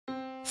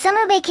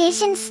Summer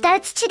vacation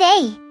starts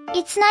today.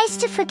 It's nice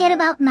to forget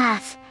about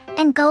math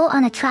and go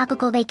on a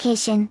tropical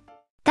vacation.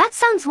 That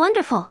sounds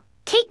wonderful.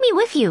 Take me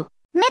with you.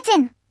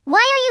 Metan, why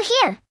are you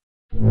here?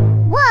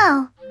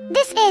 Whoa,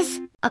 this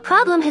is... A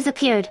problem has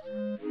appeared.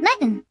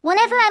 Metan,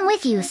 whenever I'm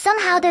with you,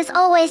 somehow there's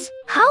always...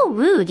 How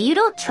rude, you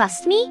don't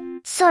trust me?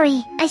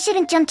 Sorry, I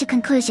shouldn't jump to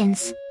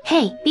conclusions.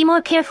 Hey, be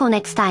more careful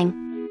next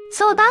time.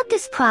 So about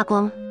this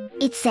problem.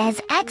 It says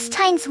x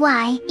times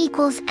y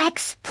equals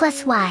x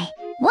plus y.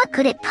 What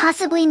could it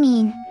possibly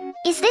mean?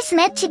 Is this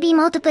meant to be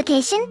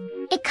multiplication?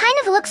 It kind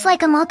of looks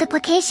like a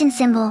multiplication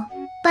symbol,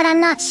 but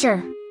I'm not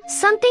sure.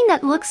 Something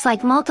that looks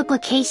like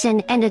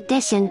multiplication and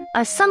addition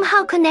are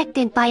somehow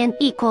connected by an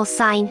equal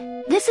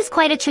sign. This is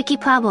quite a tricky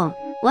problem.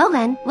 Well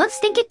then, let's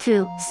think it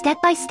through,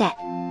 step by step.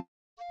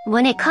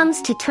 When it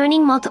comes to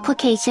turning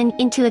multiplication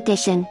into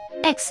addition,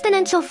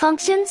 exponential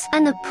functions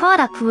and the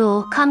product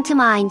rule come to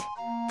mind.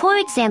 For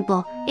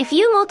example, if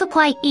you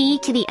multiply e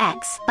to the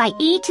x by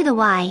e to the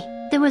y,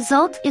 the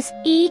result is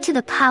e to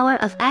the power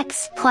of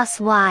x plus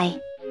y.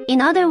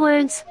 In other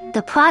words,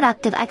 the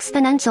product of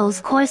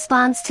exponentials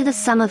corresponds to the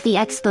sum of the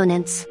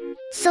exponents.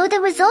 So the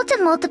result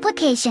of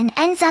multiplication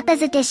ends up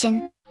as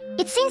addition.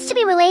 It seems to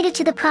be related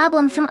to the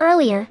problem from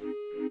earlier.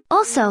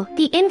 Also,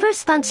 the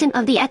inverse function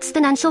of the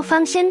exponential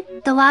function,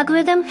 the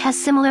logarithm, has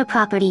similar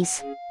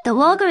properties. The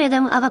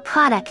logarithm of a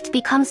product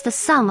becomes the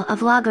sum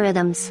of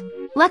logarithms.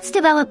 Let's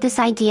develop this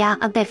idea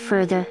a bit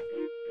further.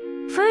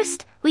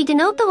 First, we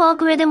denote the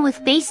logarithm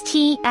with base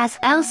t as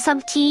L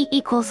sub t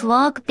equals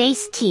log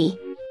base t.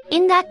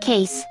 In that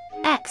case,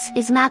 x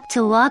is mapped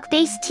to log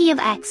base t of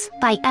x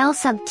by L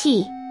sub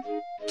t.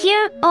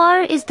 Here,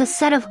 R is the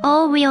set of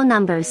all real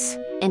numbers,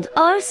 and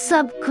R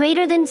sub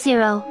greater than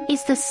 0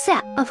 is the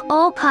set of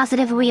all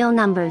positive real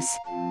numbers.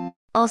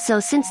 Also,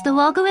 since the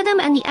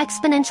logarithm and the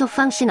exponential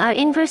function are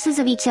inverses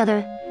of each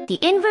other, the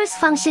inverse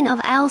function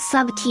of L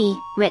sub t,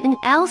 written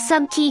L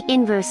sub t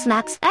inverse,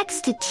 maps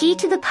x to t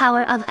to the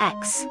power of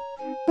x.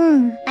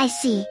 I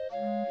see.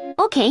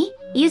 Okay,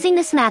 using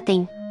this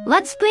mapping,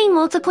 let's bring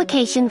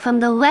multiplication from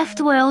the left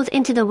world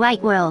into the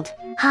right world.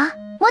 Huh?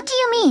 What do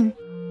you mean?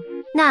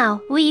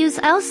 Now, we use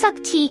L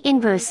sub t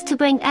inverse to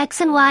bring x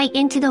and y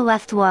into the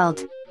left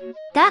world.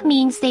 That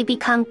means they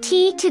become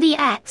t to the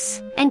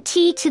x and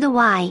t to the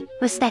y,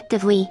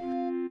 respectively.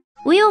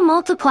 We'll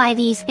multiply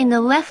these in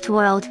the left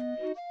world,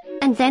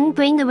 and then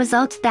bring the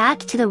result back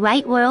to the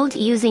right world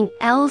using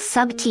L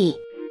sub t.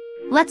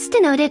 Let's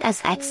denote it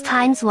as x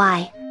times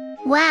y.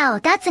 Wow,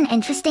 that's an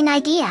interesting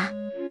idea.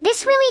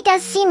 This really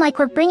does seem like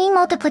we're bringing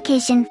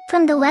multiplication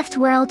from the left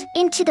world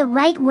into the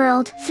right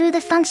world through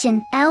the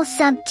function L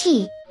sub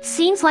t.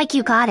 Seems like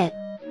you got it.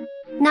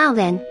 Now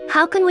then,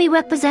 how can we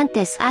represent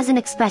this as an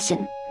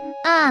expression?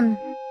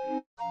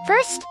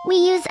 First, we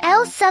use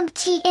L sub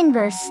t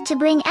inverse to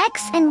bring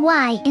x and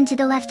y into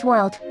the left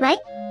world, right?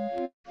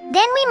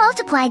 Then we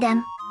multiply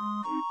them.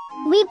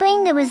 We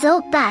bring the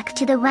result back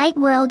to the right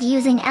world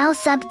using L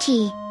sub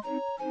t,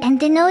 and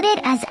denote it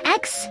as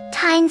x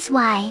times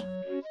y.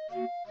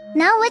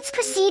 Now let's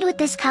proceed with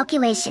this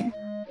calculation.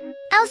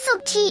 L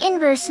sub t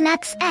inverse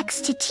maps x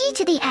to t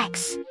to the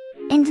x,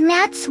 and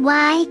maps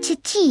y to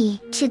t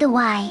to the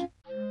y.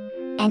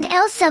 And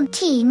L sub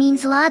t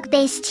means log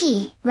base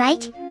t,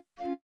 right?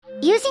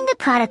 Using the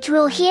product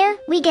rule here,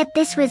 we get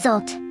this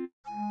result.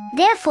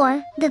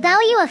 Therefore, the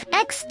value of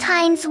x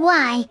times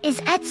y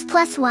is x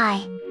plus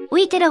y.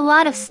 We did a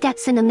lot of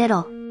steps in the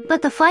middle,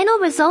 but the final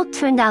result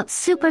turned out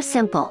super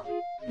simple.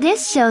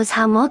 This shows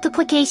how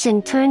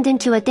multiplication turned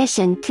into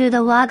addition through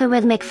the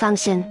logarithmic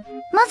function.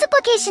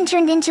 Multiplication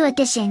turned into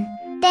addition.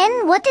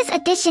 Then what does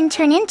addition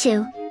turn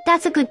into?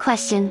 That's a good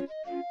question.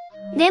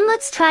 Then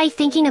let's try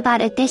thinking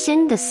about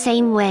addition the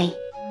same way.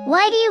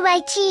 Why do you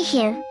write t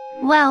here?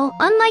 Well,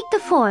 unlike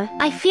before,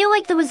 I feel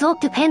like the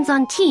result depends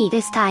on t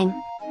this time.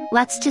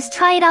 Let's just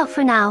try it out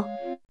for now.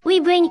 We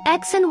bring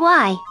x and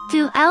y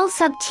through L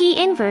sub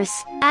t inverse,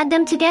 add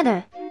them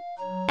together,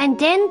 and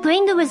then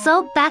bring the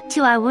result back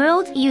to our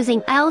world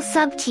using L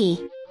sub t.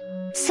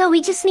 So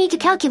we just need to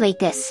calculate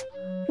this.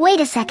 Wait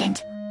a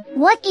second.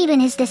 What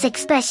even is this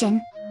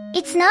expression?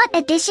 It's not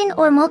addition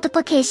or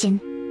multiplication.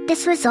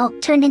 This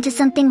result turned into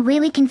something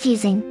really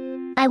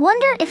confusing. I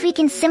wonder if we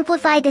can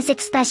simplify this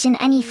expression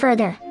any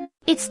further.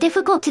 It's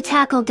difficult to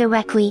tackle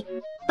directly,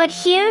 but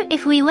here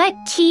if we let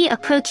t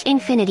approach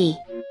infinity,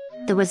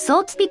 the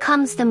result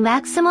becomes the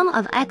maximum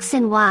of x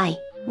and y.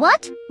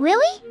 What?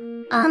 Really?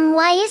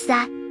 Why is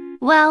that?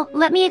 Well,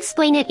 let me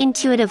explain it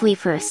intuitively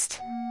first.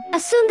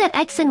 Assume that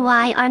x and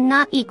y are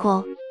not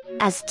equal.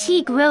 As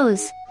t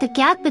grows, the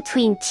gap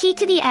between t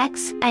to the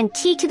x and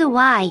t to the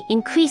y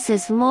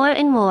increases more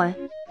and more.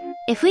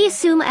 If we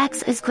assume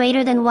x is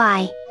greater than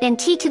y, then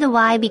t to the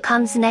y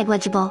becomes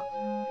negligible.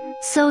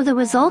 So the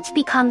result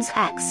becomes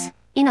x.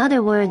 In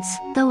other words,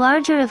 the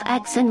larger of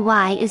x and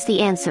y is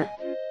the answer.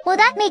 Well,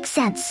 that makes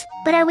sense,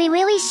 but are we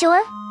really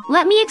sure?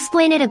 Let me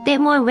explain it a bit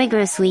more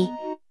rigorously.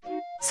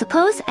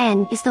 Suppose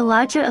n is the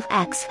larger of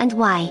x and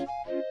y.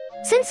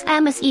 Since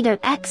m is either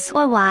x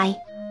or y,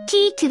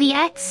 t to the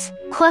x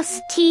plus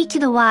t to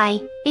the y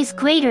is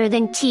greater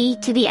than t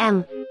to the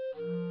m.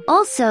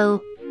 Also,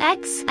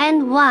 x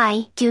and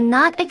y do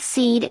not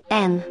exceed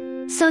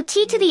m. So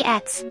t to the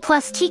x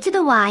plus t to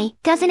the y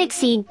doesn't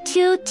exceed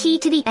 2t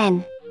to the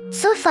n.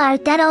 So far,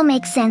 that all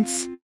makes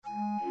sense.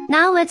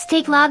 Now let's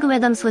take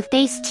logarithms with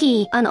base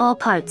t on all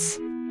parts.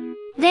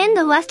 Then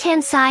the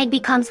left-hand side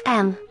becomes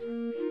m.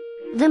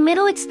 The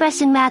middle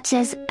expression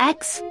matches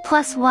x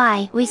plus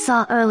y we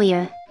saw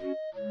earlier.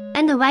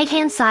 And the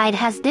right-hand side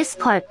has this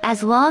part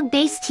as log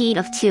base t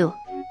of 2.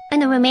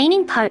 And the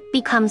remaining part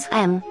becomes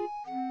m.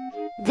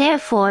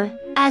 Therefore,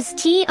 as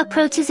t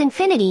approaches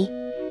infinity,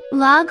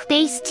 log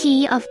base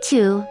t of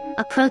 2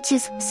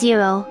 approaches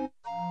 0.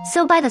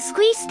 So by the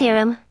squeeze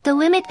theorem, the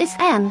limit is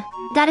m,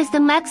 that is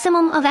the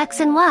maximum of x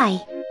and y.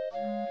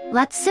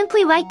 Let's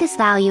simply write this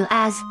value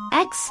as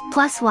x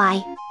plus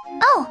y.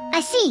 Oh,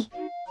 I see.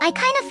 I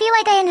kind of feel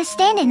like I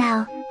understand it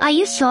now. Are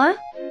you sure?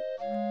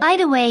 By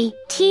the way,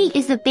 t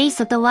is the base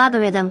of the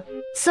logarithm,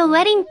 so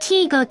letting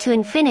t go to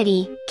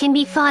infinity can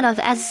be thought of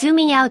as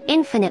zooming out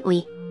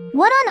infinitely.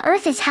 What on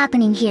earth is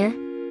happening here?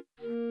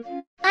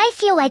 I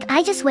feel like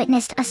I just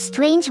witnessed a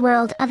strange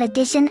world of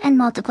addition and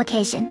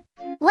multiplication.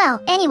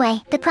 Well, anyway,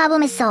 the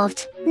problem is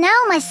solved. Now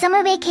my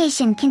summer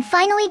vacation can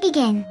finally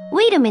begin.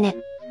 Wait a minute.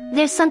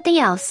 There's something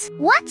else.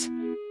 What?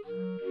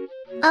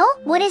 Oh,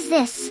 what is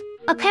this?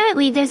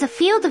 Apparently there's a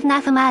field of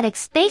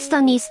mathematics based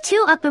on these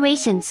two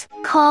operations,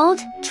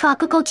 called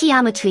tropical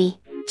geometry.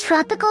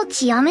 Tropical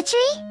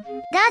geometry?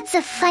 That's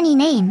a funny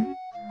name.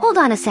 Hold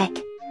on a sec.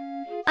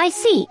 I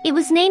see, it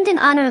was named in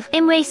honor of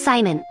Imre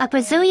Simon, a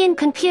Brazilian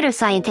computer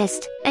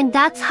scientist, and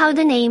that's how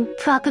the name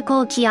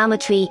tropical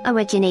geometry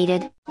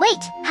originated.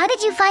 Wait, how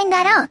did you find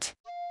that out?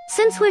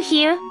 Since we're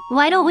here,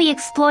 why don't we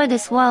explore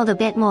this world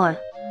a bit more?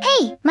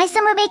 Hey, my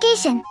summer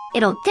vacation.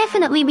 It'll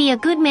definitely be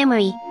a good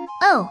memory.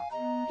 Oh,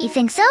 you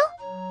think so?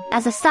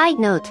 As a side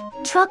note,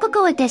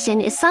 tropical addition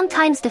is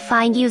sometimes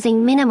defined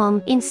using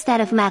minimum instead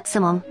of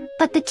maximum,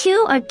 but the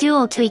two are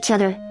dual to each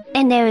other,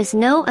 and there is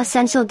no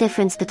essential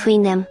difference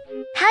between them.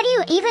 How do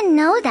you even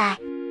know that?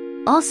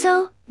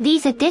 Also,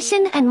 these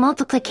addition and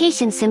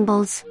multiplication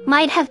symbols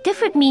might have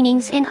different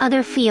meanings in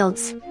other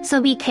fields,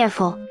 so be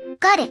careful.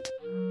 Got it.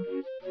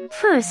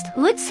 First,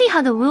 let's see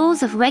how the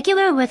rules of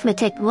regular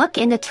arithmetic look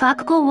in the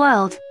tropical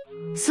world.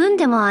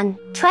 Zundamon,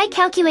 try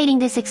calculating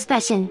this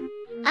expression.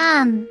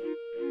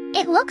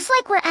 It looks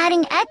like we're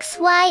adding x,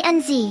 y,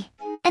 and z,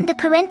 and the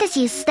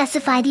parentheses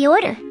specify the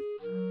order.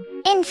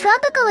 In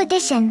tropical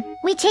addition,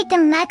 we take the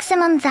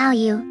maximum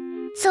value.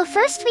 So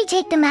first we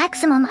take the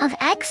maximum of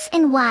x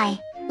and y,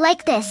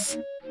 like this.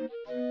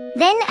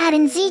 Then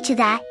adding z to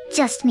that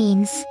just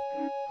means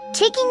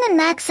taking the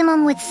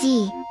maximum with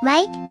z,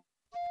 right?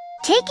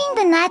 Taking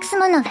the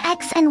maximum of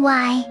x and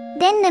y,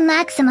 then the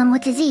maximum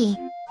with the z,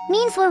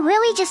 means we're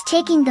really just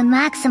taking the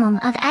maximum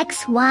of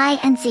x, y,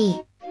 and z.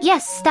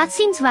 Yes, that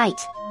seems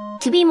right.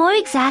 To be more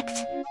exact,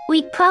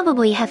 we'd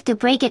probably have to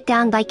break it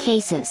down by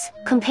cases,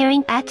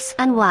 comparing x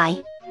and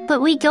y. But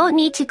we don't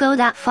need to go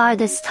that far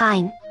this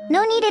time.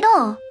 No need at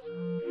all.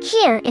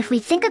 Here, if we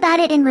think about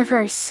it in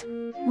reverse,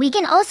 we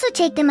can also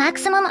take the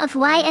maximum of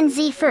y and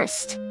z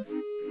first.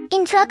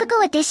 In tropical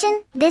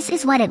addition, this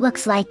is what it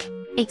looks like.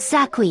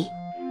 Exactly.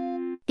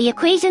 The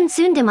equation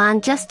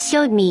Zundamon just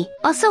showed me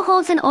also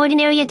holds an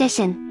ordinary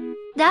addition.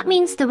 That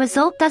means the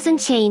result doesn't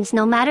change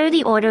no matter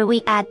the order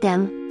we add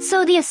them,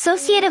 so the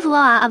associative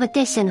law of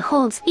addition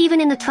holds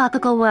even in the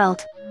tropical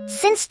world.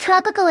 Since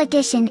tropical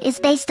addition is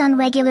based on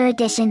regular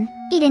addition,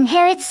 it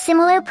inherits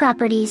similar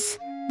properties.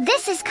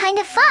 This is kind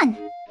of fun.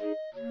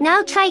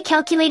 Now try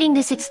calculating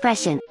this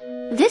expression.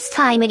 This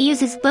time it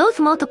uses both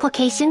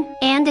multiplication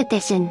and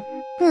addition.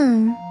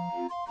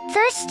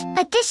 First,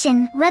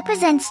 addition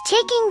represents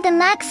taking the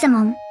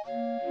maximum,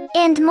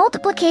 and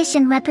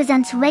multiplication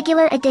represents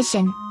regular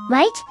addition,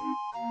 right?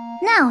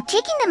 Now,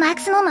 taking the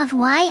maximum of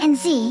y and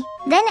z,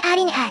 then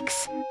adding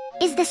x,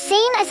 is the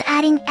same as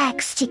adding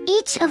x to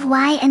each of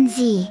y and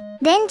z,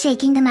 then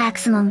taking the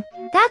maximum.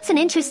 That's an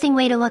interesting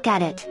way to look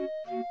at it.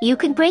 You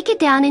could break it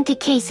down into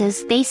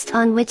cases based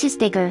on which is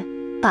bigger,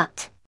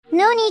 but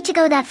no need to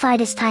go that far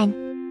this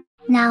time.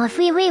 Now if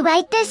we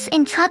rewrite this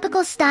in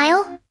tropical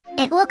style,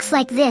 it looks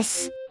like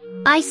this.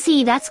 I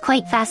see, that's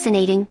quite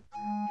fascinating.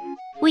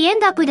 We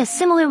end up with a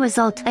similar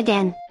result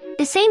again.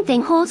 The same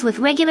thing holds with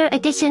regular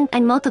addition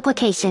and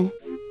multiplication.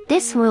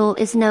 This rule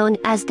is known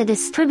as the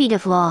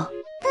distributive law.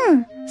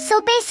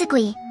 So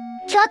basically,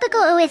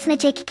 tropical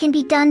arithmetic can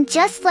be done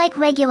just like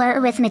regular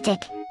arithmetic.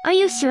 Are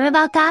you sure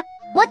about that?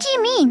 What do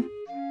you mean?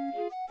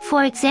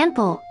 For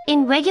example,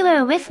 in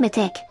regular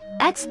arithmetic,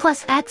 x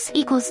plus x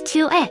equals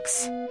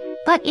 2x.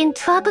 But in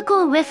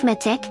tropical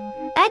arithmetic,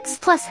 x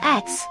plus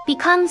x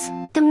becomes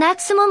the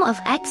maximum of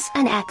x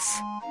and x.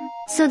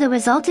 So the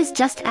result is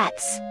just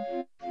x.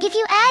 If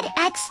you add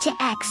x to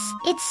x,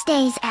 it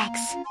stays x.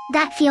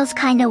 That feels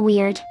kinda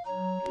weird.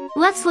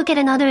 Let's look at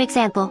another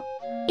example.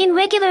 In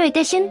regular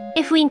addition,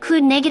 if we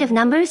include negative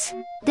numbers,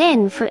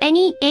 then for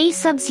any a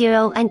sub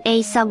 0 and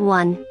a sub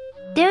 1,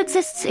 there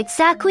exists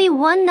exactly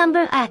one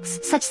number x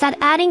such that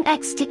adding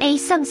x to a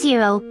sub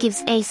 0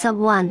 gives a sub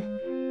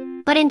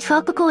 1. But in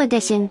tropical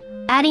addition,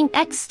 adding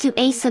x to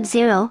a sub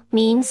 0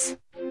 means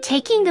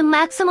taking the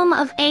maximum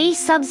of a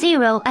sub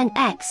 0 and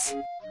x,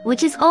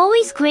 which is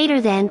always greater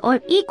than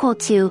or equal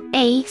to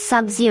a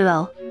sub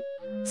 0.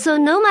 So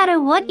no matter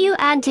what you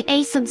add to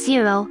a sub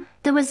 0,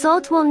 the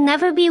result will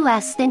never be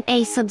less than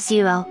a sub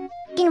 0.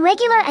 In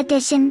regular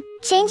addition,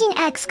 changing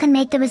x can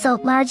make the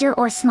result larger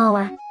or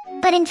smaller.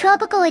 But in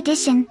tropical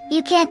addition,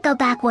 you can't go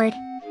backward.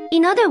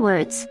 In other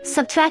words,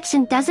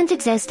 subtraction doesn't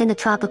exist in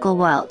the tropical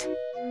world.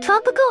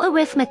 Tropical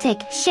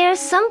arithmetic shares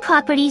some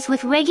properties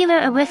with regular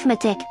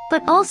arithmetic,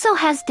 but also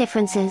has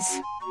differences.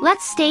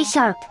 Let's stay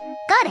sharp.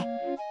 Got it.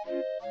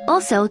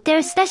 Also, there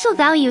are special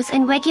values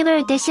in regular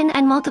addition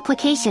and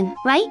multiplication,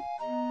 right?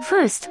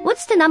 First,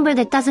 what's the number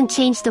that doesn't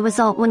change the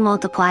result when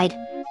multiplied?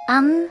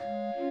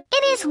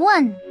 It is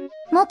 1.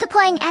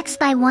 Multiplying x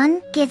by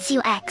 1 gives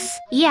you x.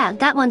 Yeah,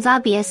 that one's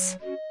obvious.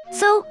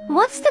 So,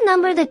 what's the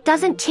number that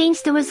doesn't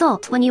change the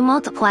result when you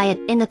multiply it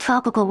in the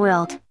tropical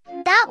world?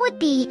 That would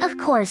be, of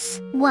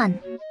course, 1.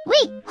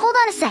 Wait, hold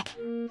on a sec.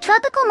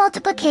 Tropical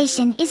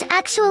multiplication is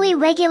actually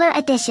regular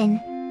addition.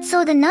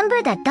 So the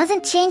number that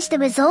doesn't change the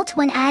result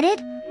when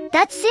added,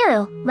 that's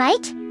 0,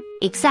 right?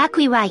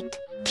 Exactly right.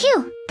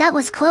 Phew, that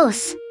was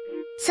close.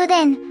 So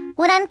then,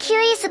 what I'm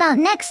curious about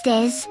next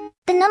is,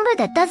 the number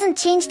that doesn't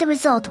change the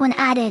result when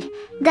added,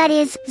 that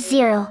is,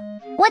 0.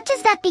 What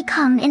does that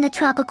become in the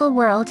tropical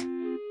world?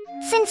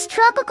 Since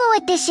tropical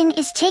addition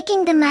is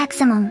taking the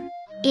maximum,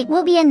 it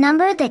will be a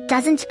number that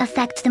doesn't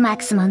affect the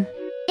maximum.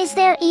 Is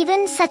there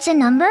even such a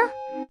number?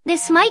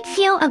 This might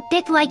feel a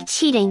bit like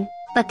cheating,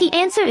 but the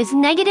answer is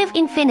negative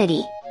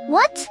infinity.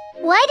 What?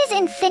 Why does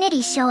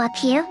infinity show up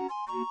here?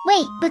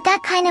 Wait, but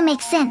that kinda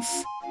makes sense.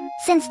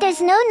 Since there's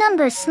no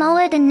number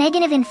smaller than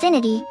negative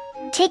infinity,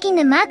 taking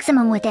the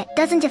maximum with it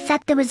doesn't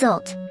affect the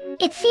result.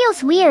 It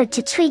feels weird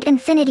to treat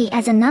infinity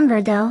as a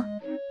number though.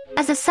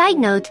 As a side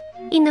note,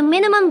 in the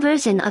minimum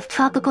version of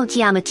tropical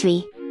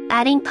geometry,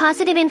 adding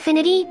positive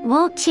infinity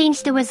won't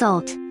change the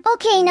result.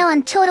 Okay, now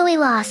I'm totally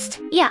lost.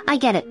 Yeah, I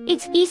get it.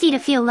 It's easy to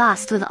feel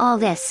lost with all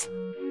this.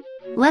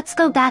 Let's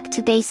go back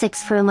to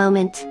basics for a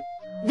moment.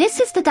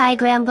 This is the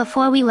diagram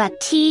before we let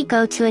t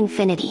go to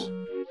infinity.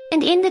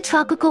 And in the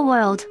tropical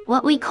world,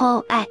 what we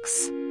call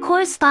x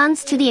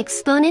corresponds to the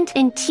exponent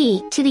in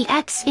t to the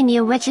x in the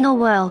original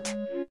world.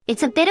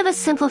 It's a bit of a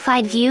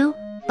simplified view,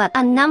 but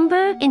a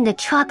number in the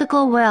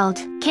tropical world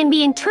can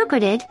be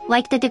interpreted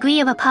like the degree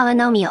of a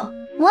polynomial.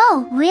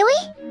 Whoa,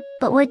 really?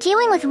 But we're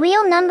dealing with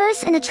real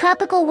numbers in the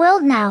tropical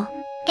world now.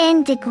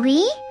 And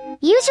degree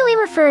usually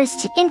refers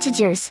to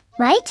integers,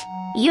 right?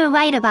 You're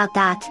right about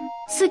that.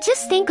 So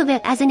just think of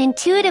it as an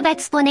intuitive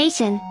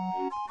explanation.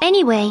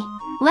 Anyway,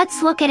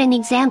 let's look at an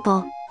example.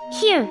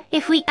 Here,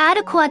 if we add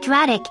a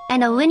quadratic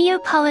and a linear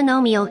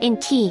polynomial in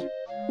t,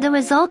 the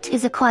result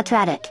is a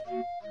quadratic.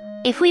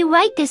 If we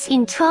write this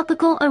in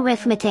tropical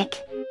arithmetic,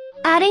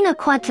 adding a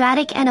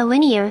quadratic and a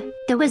linear,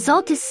 the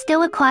result is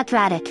still a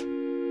quadratic.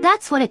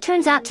 That's what it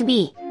turns out to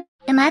be.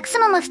 The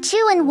maximum of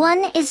 2 and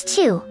 1 is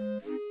 2.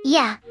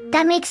 Yeah,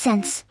 that makes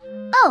sense.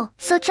 Oh,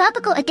 so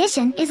tropical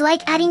addition is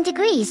like adding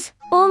degrees.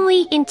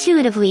 Only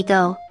intuitively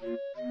though.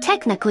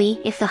 Technically,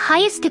 if the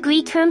highest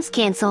degree terms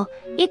cancel,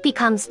 it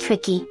becomes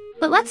tricky.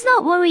 But let's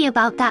not worry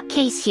about that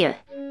case here.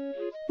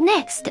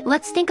 Next,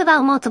 let's think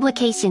about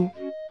multiplication.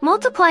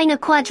 Multiplying a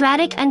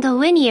quadratic and a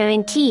linear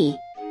in t,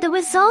 the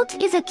result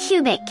is a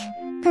cubic.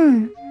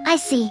 I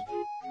see.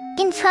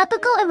 In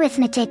tropical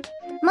arithmetic,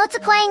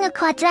 multiplying a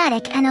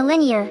quadratic and a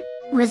linear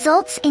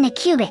results in a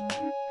cubic.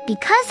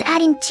 Because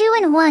adding 2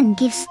 and 1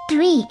 gives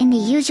 3 in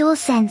the usual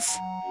sense.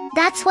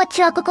 That's what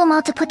tropical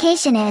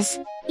multiplication is.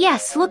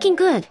 Yes, looking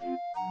good.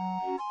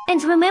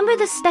 And remember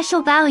the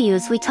special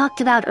values we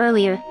talked about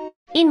earlier.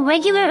 In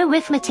regular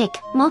arithmetic,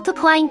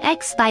 multiplying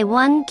x by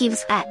 1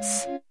 gives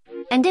x.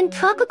 And in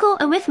tropical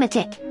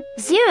arithmetic,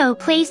 0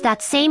 plays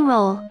that same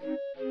role.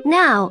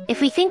 Now,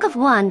 if we think of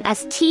 1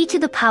 as t to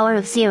the power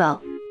of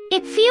 0,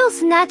 it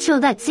feels natural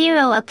that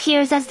 0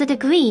 appears as the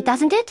degree,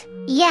 doesn't it?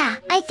 Yeah,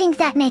 I think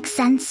that makes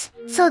sense.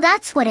 So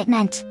that's what it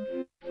meant.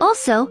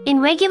 Also, in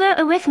regular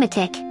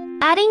arithmetic,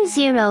 adding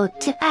 0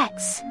 to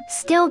x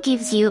still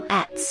gives you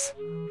x.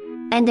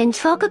 And in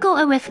tropical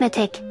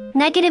arithmetic,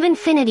 negative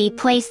infinity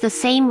plays the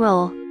same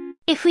role.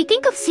 If we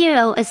think of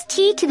 0 as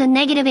t to the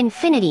negative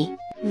infinity,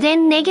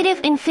 then negative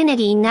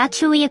infinity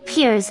naturally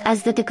appears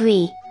as the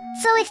degree.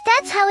 So if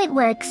that's how it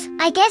works,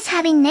 I guess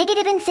having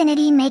negative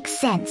infinity makes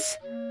sense.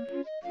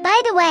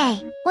 By the way,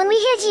 when we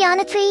hear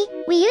geometry,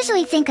 we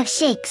usually think of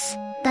shakes.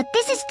 But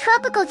this is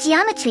tropical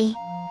geometry,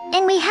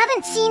 and we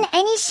haven't seen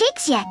any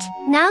shakes yet.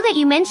 Now that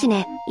you mention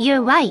it,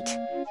 you're right.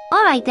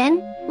 Alright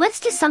then, let's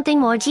do something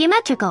more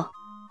geometrical.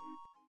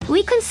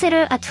 We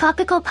consider a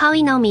tropical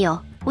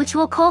polynomial, which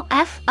we'll call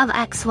f of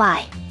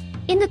xy.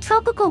 In the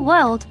tropical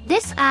world,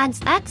 this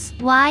adds x,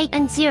 y,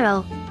 and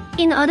 0.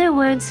 In other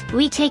words,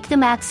 we take the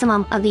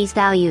maximum of these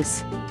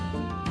values.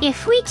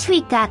 If we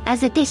treat that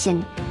as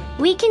addition,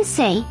 we can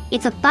say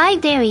it's a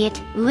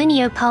bivariate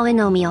linear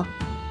polynomial.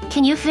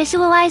 Can you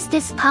visualize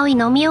this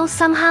polynomial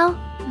somehow?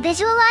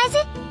 Visualize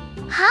it?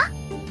 Huh?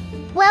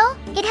 Well,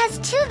 it has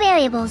 2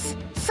 variables,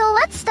 So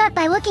let's start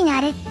by looking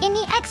at it in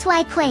the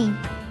xy plane.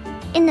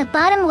 In the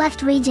bottom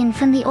left region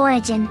from the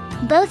origin,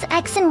 both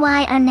x and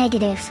y are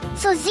negative,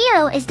 so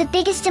 0 is the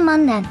biggest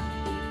among them.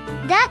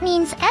 That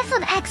means f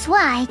of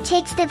xy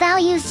takes the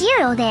value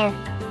 0 there.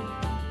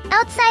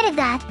 Outside of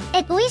that,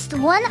 at least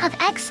one of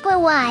x square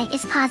y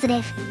is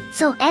positive,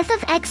 so f of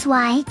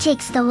xy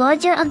takes the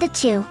larger of the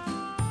two.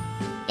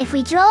 If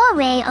we draw a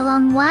ray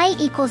along y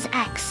equals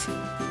x,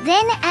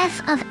 then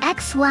f of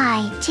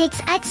xy takes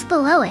x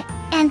below it,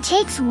 and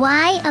takes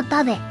y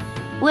above it.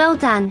 Well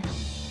done.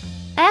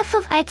 F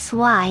of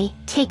xy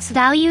takes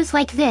values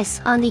like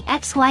this on the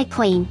xy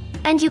plane,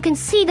 and you can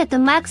see that the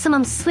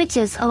maximum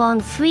switches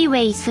along 3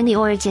 rays from the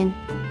origin.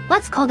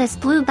 Let's call this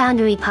blue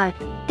boundary part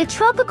the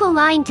tropical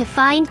line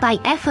defined by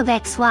f of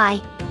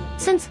xy.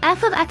 Since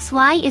f of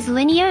xy is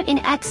linear in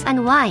x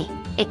and y,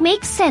 it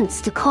makes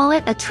sense to call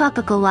it a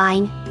tropical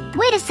line.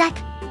 Wait a sec.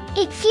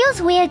 It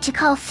feels weird to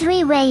call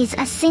 3 rays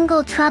a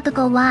single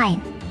tropical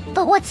line.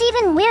 But what's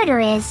even weirder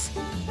is,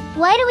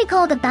 why do we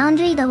call the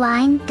boundary the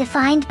line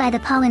defined by the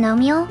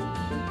polynomial?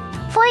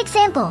 For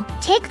example,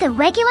 take the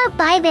regular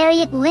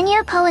bivariate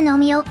linear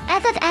polynomial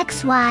f of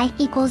xy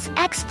equals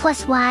x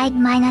plus y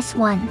minus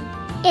 1.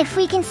 If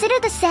we consider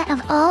the set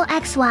of all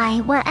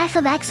xy where f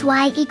of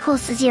xy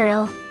equals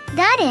 0,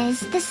 that is,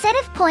 the set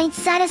of points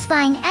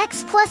satisfying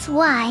x plus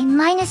y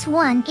minus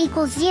 1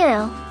 equals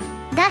 0,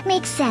 that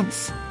makes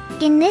sense.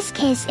 In this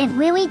case, it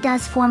really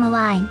does form a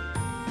line.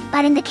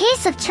 But in the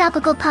case of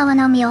tropical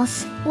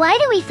polynomials, why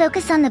do we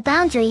focus on the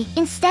boundary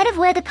instead of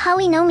where the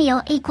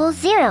polynomial equals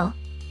 0?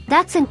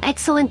 That's an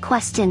excellent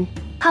question.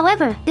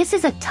 However, this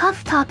is a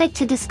tough topic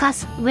to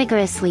discuss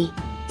rigorously.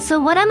 So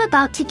what I'm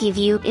about to give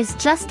you is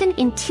just an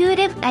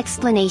intuitive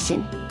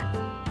explanation.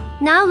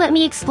 Now let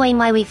me explain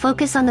why we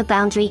focus on the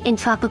boundary in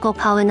tropical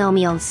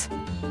polynomials.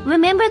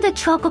 Remember the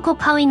tropical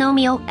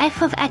polynomial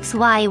f of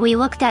xy we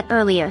looked at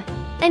earlier,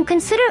 and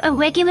consider a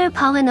regular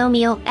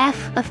polynomial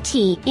f of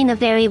t in a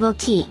variable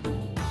t.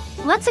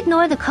 Let's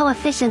ignore the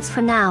coefficients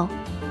for now.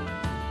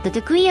 The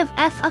degree of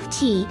f of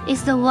t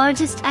is the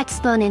largest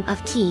exponent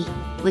of t,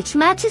 which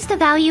matches the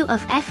value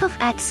of f of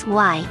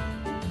xy.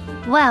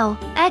 Well,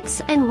 x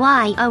and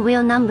y are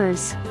real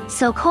numbers,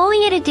 so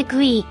calling it a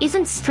degree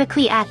isn't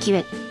strictly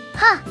accurate.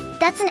 Huh,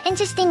 that's an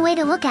interesting way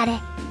to look at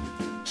it.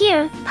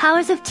 Here,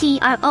 powers of t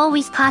are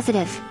always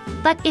positive,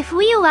 but if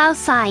we allow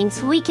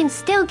signs we can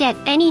still get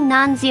any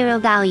non-zero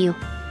value.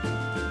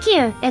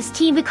 Here, as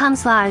t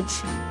becomes large,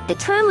 the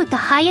term with the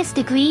highest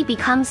degree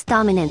becomes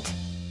dominant.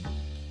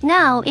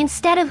 Now,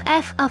 instead of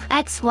f of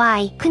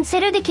xy,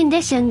 consider the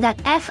condition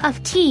that f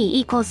of t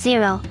equals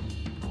 0.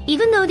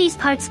 Even though these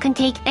parts can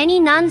take any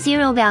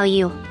non-zero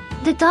value,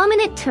 the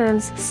dominant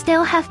terms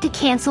still have to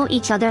cancel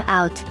each other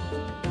out.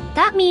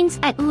 That means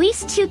at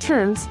least 2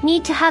 terms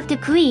need to have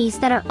degrees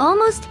that are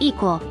almost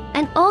equal,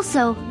 and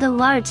also the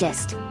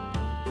largest.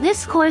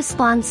 This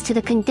corresponds to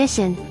the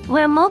condition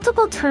where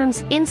multiple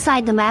terms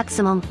inside the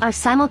maximum are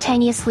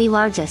simultaneously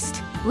largest,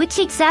 which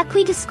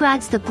exactly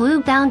describes the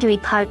blue boundary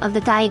part of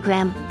the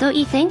diagram, don't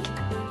you think?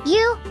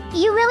 You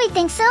really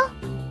think so?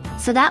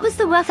 So that was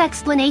the rough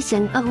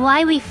explanation of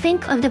why we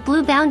think of the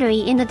blue boundary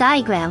in the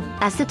diagram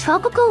as the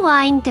tropical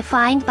line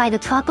defined by the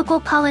tropical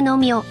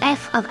polynomial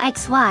f of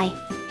xy.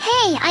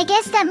 Hey, I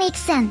guess that makes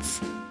sense.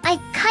 I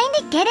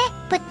kinda get it,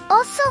 but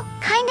also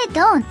kinda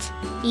don't.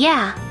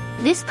 Yeah,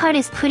 this part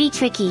is pretty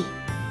tricky.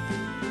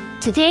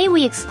 Today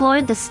we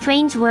explored the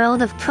strange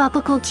world of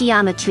tropical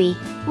geometry.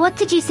 What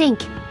did you think?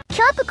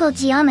 Tropical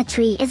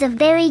geometry is a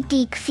very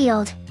deep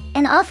field,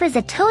 and offers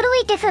a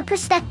totally different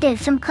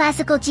perspective from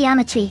classical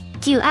geometry.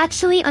 Do you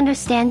actually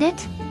understand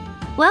it?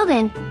 Well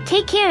then,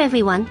 take care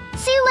everyone.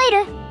 See you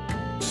later!